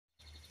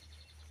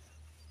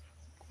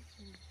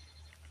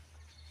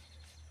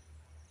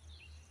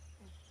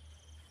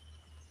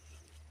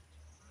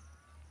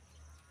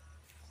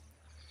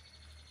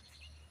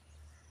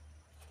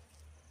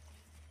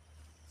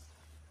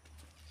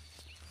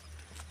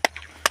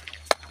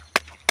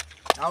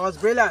That was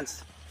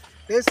brilliant.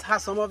 These are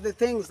some of the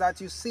things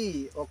that you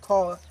see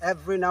occur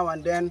every now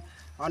and then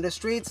on the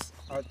streets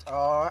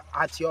or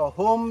at your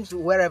homes,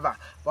 wherever.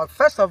 But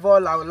first of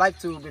all, I would like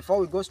to, before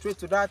we go straight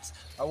to that,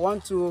 I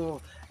want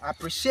to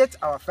appreciate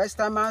our first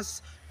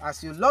timers.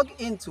 As you log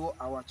into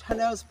our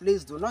channels,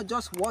 please do not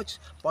just watch,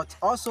 but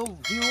also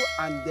view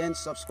and then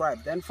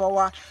subscribe. Then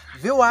for our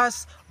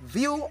viewers,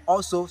 view,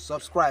 also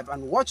subscribe,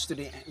 and watch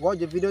the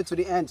video to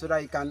the end so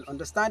that you can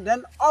understand.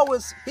 Then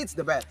always hit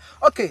the bell.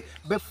 Okay,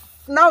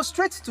 now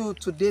straight to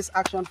today's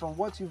action from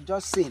what you've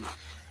just seen.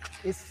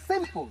 It's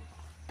simple.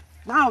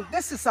 Now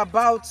this is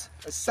about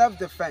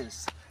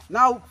self-defense.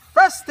 Now,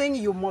 first thing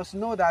you must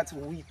know that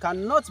we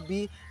cannot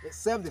be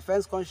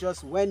self-defense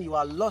conscious when you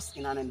are lost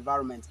in an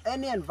environment.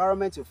 Any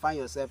environment you find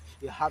yourself,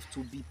 you have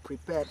to be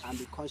prepared and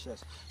be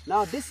conscious.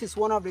 Now, this is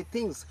one of the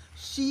things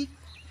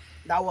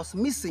that was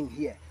missing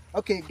here.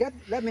 Okay,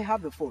 let me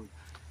have the phone.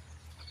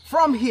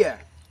 From here,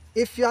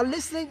 if you are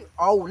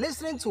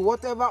listening to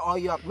whatever, or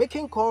you are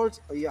making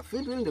calls, or you are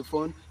filtering the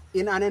phone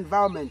in an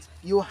environment,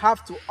 you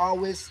have to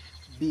always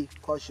be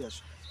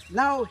cautious.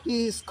 Now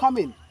he is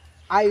coming.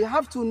 I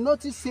have to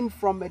notice him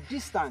from a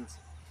distance.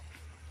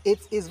 It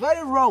is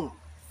very wrong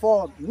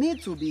for me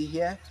to be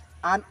here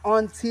and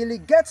until he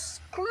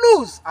gets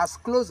close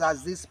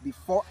as this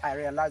before I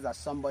realize that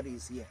somebody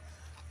is here.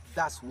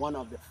 That's one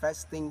of the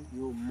first things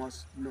you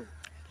must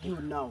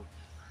know.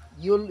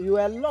 You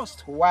are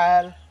lost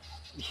while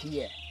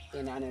here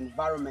in an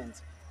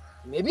environment.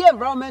 Maybe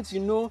environment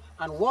you know,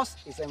 and worse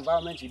is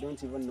environment you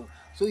don't even know.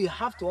 So you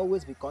have to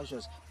always be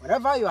conscious.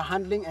 Whenever you're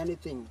handling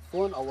anything,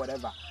 phone or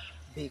whatever,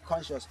 be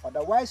conscious.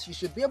 Otherwise, you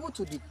should be able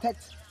to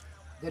detect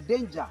the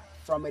danger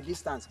from a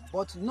distance.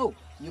 But no,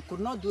 you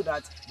could not do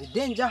that. The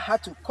danger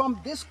had to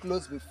come this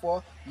close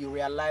before you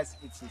realize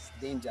it is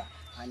danger,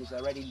 and it's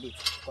already late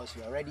because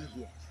you're already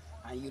here.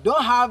 And you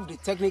don't have the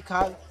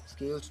technical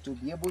skills to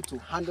be able to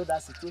handle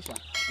that situation.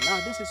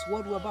 Now, this is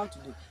what we're about to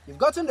do. You've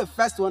gotten the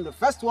first one. The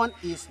first one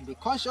is be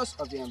conscious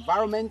of the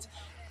environment.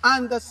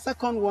 And the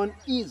second one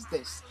is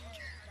this.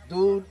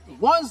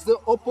 Once the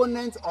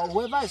opponent or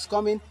whoever is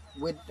coming,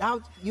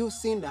 without you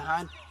seeing the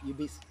hand, you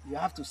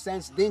have to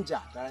sense danger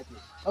directly.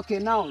 Okay,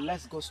 now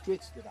let's go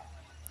straight to that.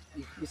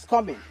 It's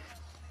coming.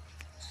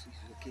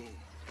 Okay.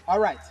 All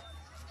right.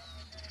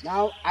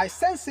 Now, I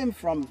sense him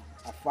from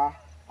afar.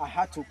 I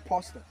had to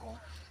pause the call,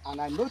 and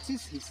I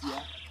noticed he's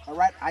here. All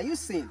right, are you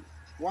seeing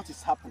what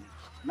is happening?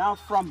 Now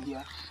from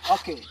here,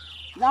 okay.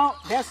 Now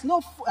there's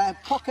no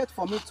pocket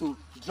for me to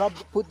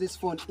put this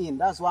phone in.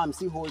 That's why I'm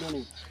still holding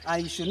it.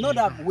 And you should know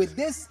that with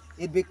this,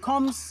 it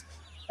becomes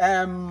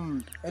a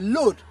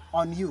load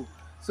on you.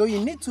 So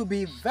you need to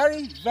be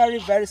very, very,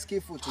 very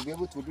skillful to be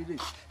able to do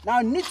this. Now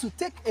you need to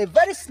take a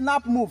very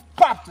snap move,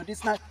 pop to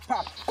this knife,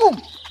 pop,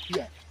 boom,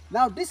 here.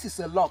 Now this is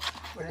a lock.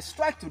 When I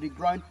strike to the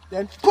ground,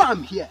 then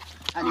bam here,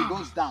 and it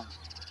goes down.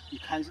 You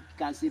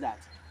can see that.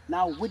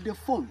 Now with the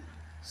phone,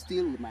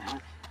 still with my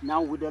hand.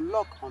 Now with the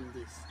lock on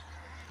this.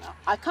 Now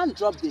I can't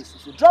drop this.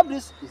 If you drop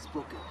this, it's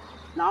broken.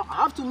 Now I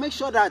have to make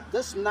sure that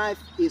this knife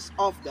is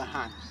off the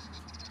hand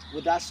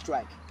with that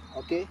strike.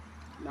 Okay.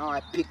 Now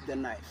I pick the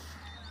knife.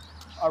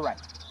 All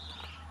right.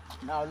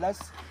 Now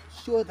let's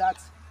show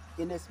that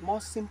in a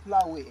more simpler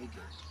way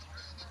again.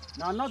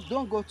 Now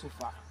don't go too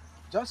far.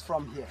 Just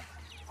from here.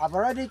 I've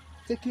already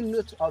taken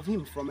note of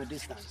him from a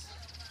distance.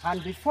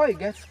 And before he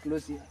gets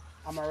close here,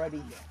 I'm already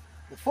here.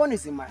 The phone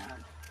is in my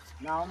hand.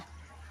 Now,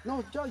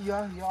 no, just you're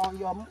on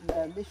your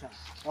mission.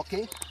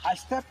 Okay? I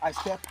step,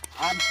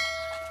 and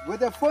with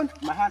the phone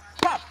in my hand,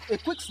 tap, a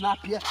quick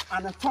snap here,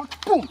 and a turn,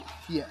 boom,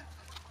 here.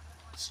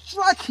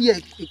 Strike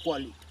here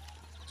equally,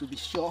 to be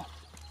sure,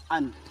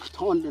 and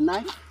turn the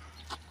knife,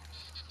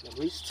 the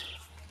wrist,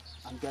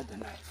 and get the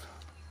knife.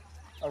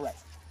 All right.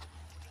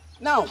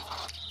 Now,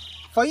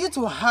 for you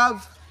to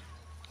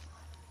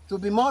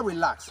be more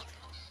relaxed,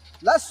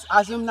 let's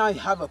assume now you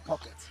have a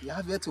pocket. You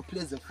have here to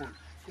place the phone.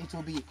 It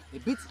will be a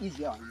bit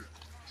easier on you.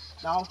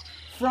 Now,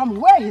 from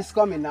where he's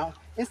coming now,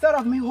 instead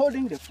of me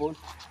holding the phone,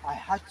 I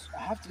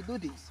have to do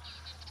this.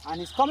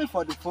 And he's coming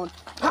for the phone.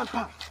 Pam,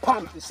 pam,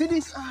 pam. You see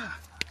this?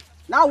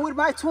 Now with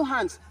my two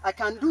hands, I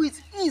can do it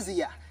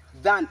easier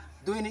than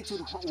doing it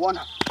with one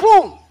hand.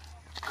 Boom!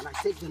 And I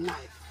take the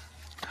knife.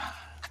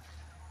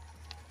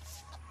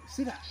 You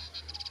see that?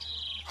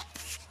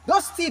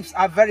 Those tips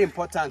are very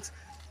important.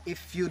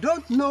 If you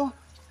don't know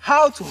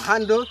how to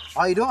handle,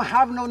 or you don't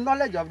have no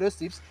knowledge of those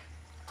tips,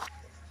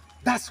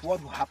 that's what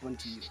will happen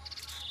to you.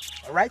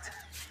 All right?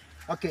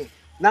 Okay.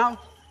 Now,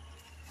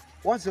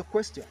 what's the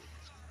question?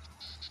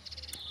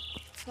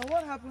 So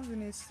what happens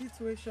in a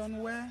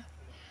situation where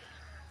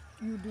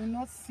you do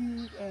not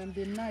see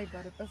the knife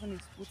that the person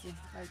is putting?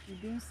 Like you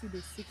don't see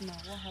the signal.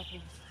 What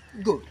happens?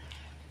 Good.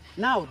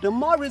 Now, the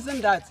more reason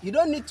that you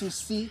don't need to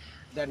see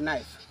the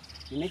knife,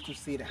 you need to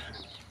see the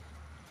hand.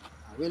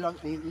 Are we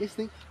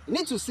listening? You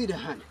need to see the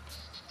hand.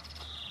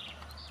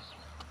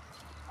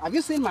 Have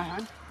you seen my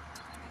hand?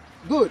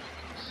 Good.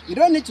 You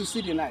don't need to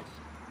see the knife.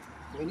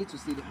 You need to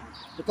see the hand.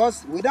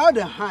 Because without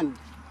the hand,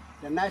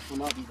 the knife will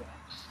not be there.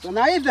 So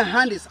now if the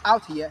hand is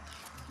out here,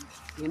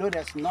 you know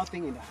there's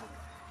nothing in the hand.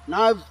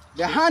 Now, if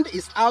the hand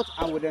is out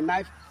and with the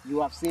knife,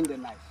 you have seen the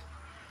knife.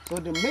 So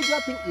the major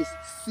thing is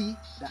see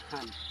the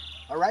hand.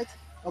 All right?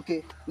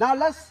 Okay. Now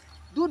let's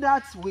do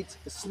that with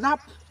a snap,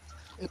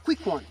 a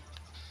quick one.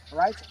 All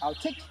right? I'll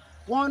take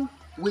one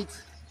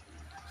with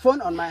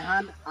phone on my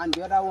hand and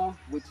the other one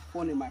with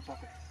phone in my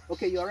pocket.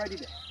 Okay, you're already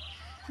there.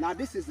 Now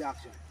this is the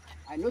action.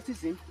 I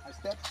notice him, I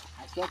step,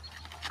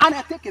 and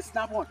I take a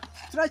snap one.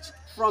 Stretch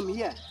from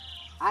here.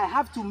 I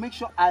have to make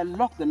sure I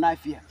lock the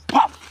knife here.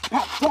 Pop,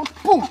 pop, boom,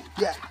 boom.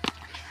 Yeah.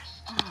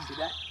 See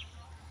that?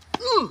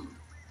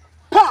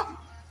 Pam!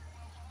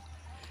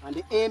 And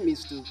the aim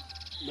is to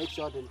make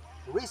sure the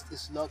wrist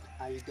is locked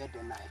and you get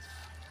the knife.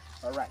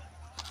 Alright.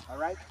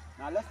 Alright.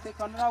 Now let's take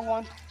another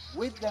one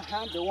with the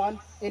hand, the one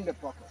in the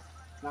pocket.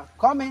 Now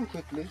come in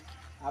quickly.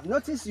 I've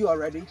noticed you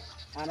already,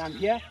 and I'm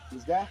here,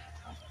 he's there.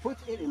 I put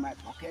it in my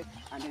pocket,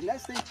 and the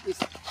next thing is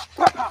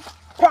pam, pam,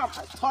 pam.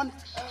 I turn,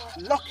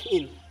 lock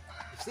in. You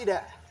see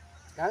that?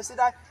 Can you see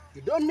that?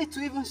 You don't need to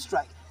even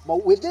strike,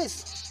 but with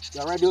this,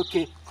 you're already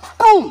okay.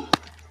 Boom!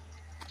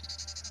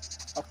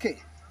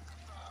 Okay.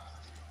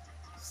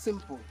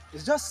 Simple.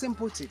 It's just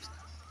simple tips.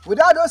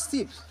 Without those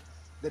tips,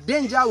 the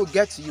danger will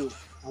get to you.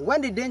 And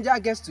when the danger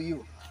gets to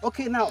you,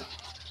 okay, now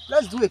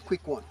let's do a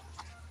quick one.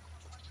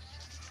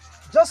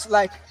 Just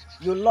like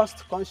you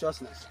lost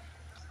consciousness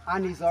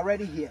and he's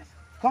already here.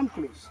 Come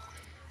close.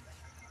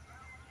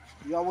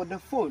 You're with the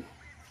phone.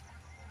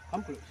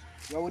 Come close.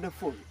 You're with the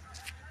phone.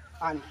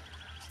 And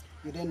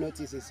you didn't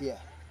notice it's here.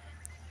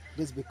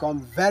 This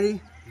becomes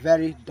very,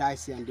 very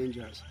dicey and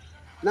dangerous.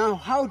 Now,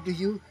 how do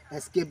you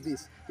escape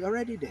this? You're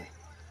already there.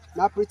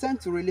 Now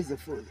pretend to release the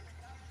phone.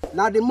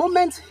 Now the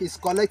moment he's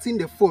collecting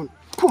the phone,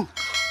 boom,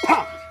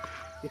 pam,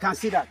 you can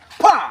see that.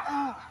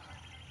 Pam!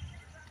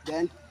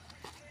 Then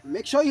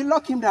make sure you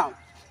lock him down.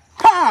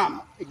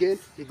 Pam! Again,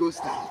 he goes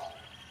down.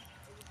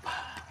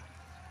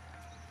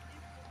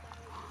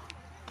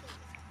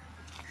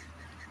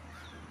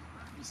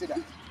 You see that?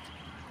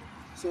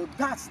 So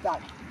that's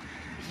that.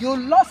 You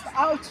lost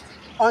out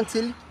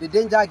until the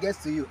danger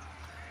gets to you.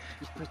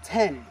 You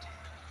pretend.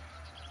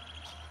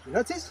 You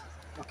notice?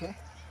 Okay.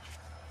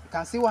 You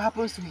can see what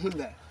happens to him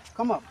there.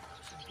 Come up.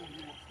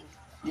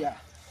 Yeah.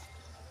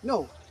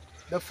 No.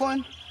 The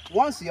phone,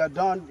 once you're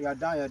done, you're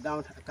down,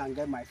 I can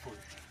get my phone.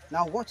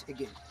 Now watch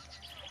again.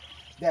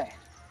 There.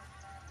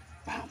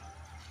 Bam.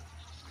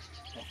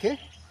 Okay?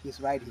 He's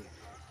right here.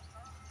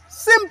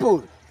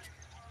 Simple.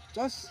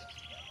 Just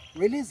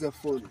release the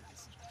phone.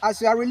 As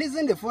you are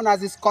releasing the phone,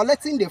 as he's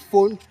collecting the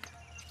phone,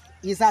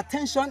 his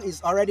attention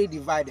is already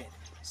divided.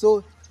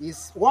 So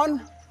his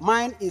one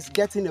mind is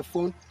getting the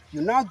phone.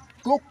 You now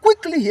go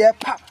quickly here,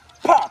 pop,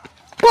 pop,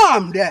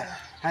 bam, there,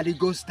 and it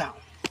goes down.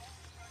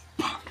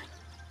 Pop.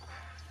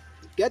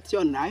 Get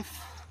your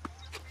knife,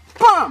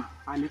 bam,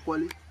 and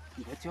equally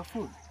you get your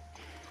phone,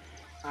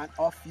 and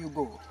off you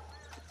go.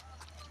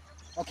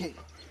 Okay,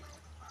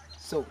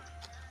 so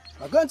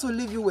we're going to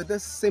leave you with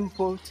this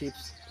simple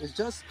tips. It's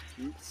just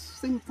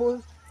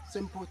simple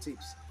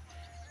tips.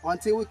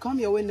 Until we come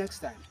your way next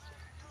time,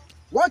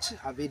 watch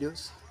our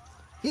videos,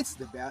 hit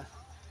the bell,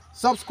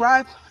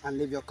 subscribe, and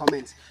leave your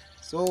comments.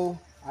 So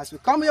as we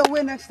come your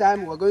way next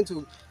time, we're going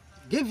to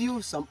give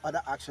you some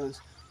other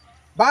actions.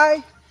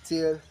 Bye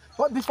till,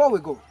 but before we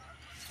go,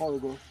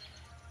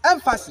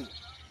 emphasis,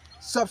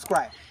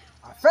 subscribe.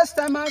 Our first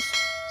timers,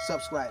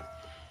 subscribe.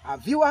 Our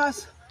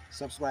viewers,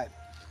 subscribe.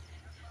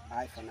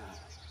 Bye for now.